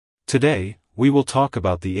Today, we will talk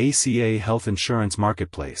about the ACA health insurance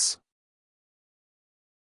marketplace.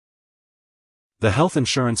 The health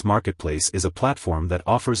insurance marketplace is a platform that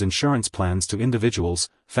offers insurance plans to individuals,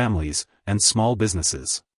 families, and small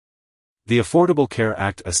businesses. The Affordable Care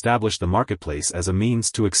Act established the marketplace as a means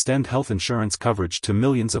to extend health insurance coverage to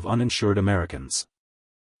millions of uninsured Americans.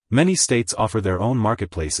 Many states offer their own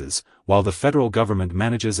marketplaces, while the federal government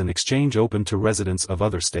manages an exchange open to residents of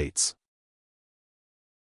other states.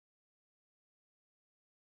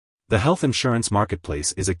 The health insurance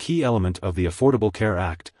marketplace is a key element of the Affordable Care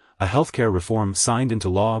Act, a healthcare reform signed into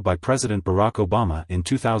law by President Barack Obama in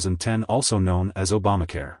 2010, also known as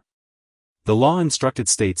Obamacare. The law instructed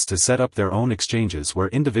states to set up their own exchanges where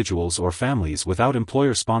individuals or families without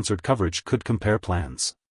employer-sponsored coverage could compare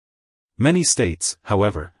plans. Many states,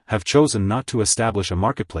 however, have chosen not to establish a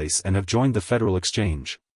marketplace and have joined the federal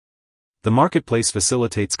exchange. The marketplace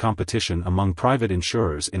facilitates competition among private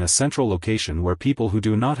insurers in a central location where people who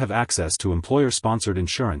do not have access to employer-sponsored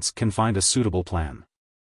insurance can find a suitable plan.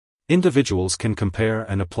 Individuals can compare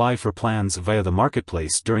and apply for plans via the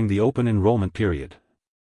marketplace during the open enrollment period.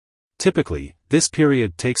 Typically, this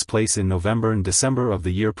period takes place in November and December of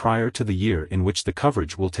the year prior to the year in which the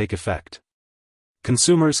coverage will take effect.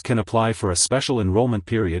 Consumers can apply for a special enrollment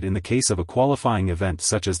period in the case of a qualifying event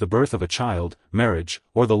such as the birth of a child, marriage,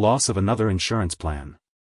 or the loss of another insurance plan.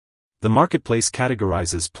 The marketplace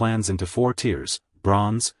categorizes plans into 4 tiers: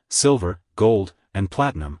 bronze, silver, gold, and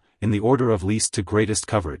platinum, in the order of least to greatest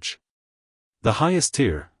coverage. The highest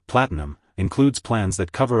tier, platinum, includes plans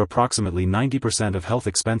that cover approximately 90% of health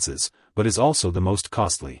expenses, but is also the most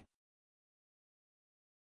costly.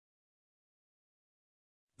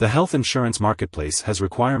 The health insurance marketplace has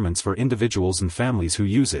requirements for individuals and families who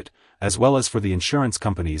use it, as well as for the insurance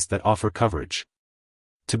companies that offer coverage.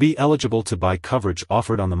 To be eligible to buy coverage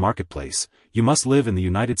offered on the marketplace, you must live in the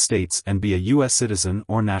United States and be a U.S. citizen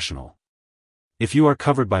or national. If you are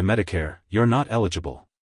covered by Medicare, you're not eligible.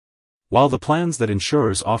 While the plans that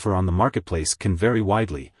insurers offer on the marketplace can vary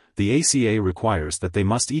widely, the ACA requires that they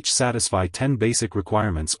must each satisfy 10 basic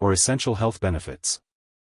requirements or essential health benefits.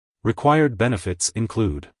 Required benefits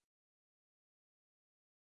include: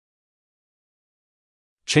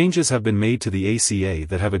 changes have been made to the ACA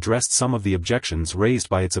that have addressed some of the objections raised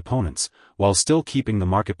by its opponents, while still keeping the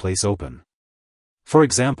marketplace open. For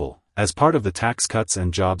example, as part of the Tax Cuts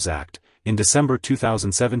and Jobs Act, in December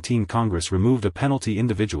 2017 Congress removed a penalty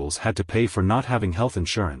individuals had to pay for not having health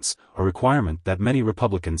insurance, a requirement that many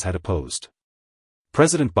Republicans had opposed.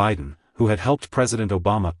 President Biden, who had helped President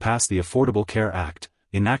Obama pass the Affordable Care Act,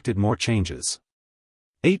 enacted more changes.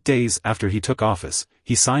 8 days after he took office,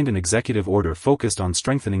 he signed an executive order focused on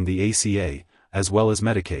strengthening the ACA, as well as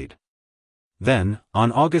Medicaid. Then,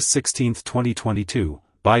 on August 16, 2022,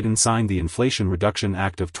 Biden signed the Inflation Reduction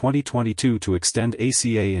Act of 2022 to extend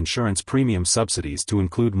ACA insurance premium subsidies to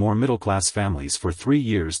include more middle-class families for 3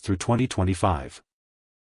 years through 2025.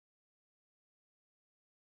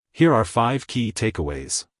 Here are 5 key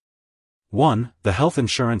takeaways. 1. The health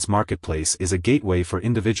insurance marketplace is a gateway for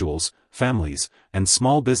individuals, families, and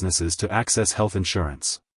small businesses to access health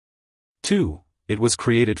insurance. 2. It was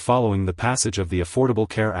created following the passage of the Affordable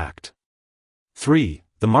Care Act. 3.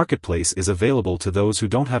 The marketplace is available to those who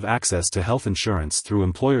don't have access to health insurance through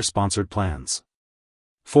employer-sponsored plans.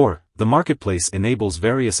 4. The marketplace enables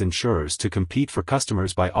various insurers to compete for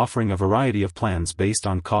customers by offering a variety of plans based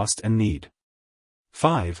on cost and need.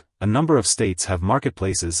 5. A number of states have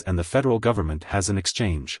marketplaces and the federal government has an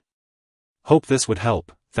exchange. Hope this would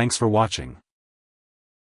help. Thanks for watching.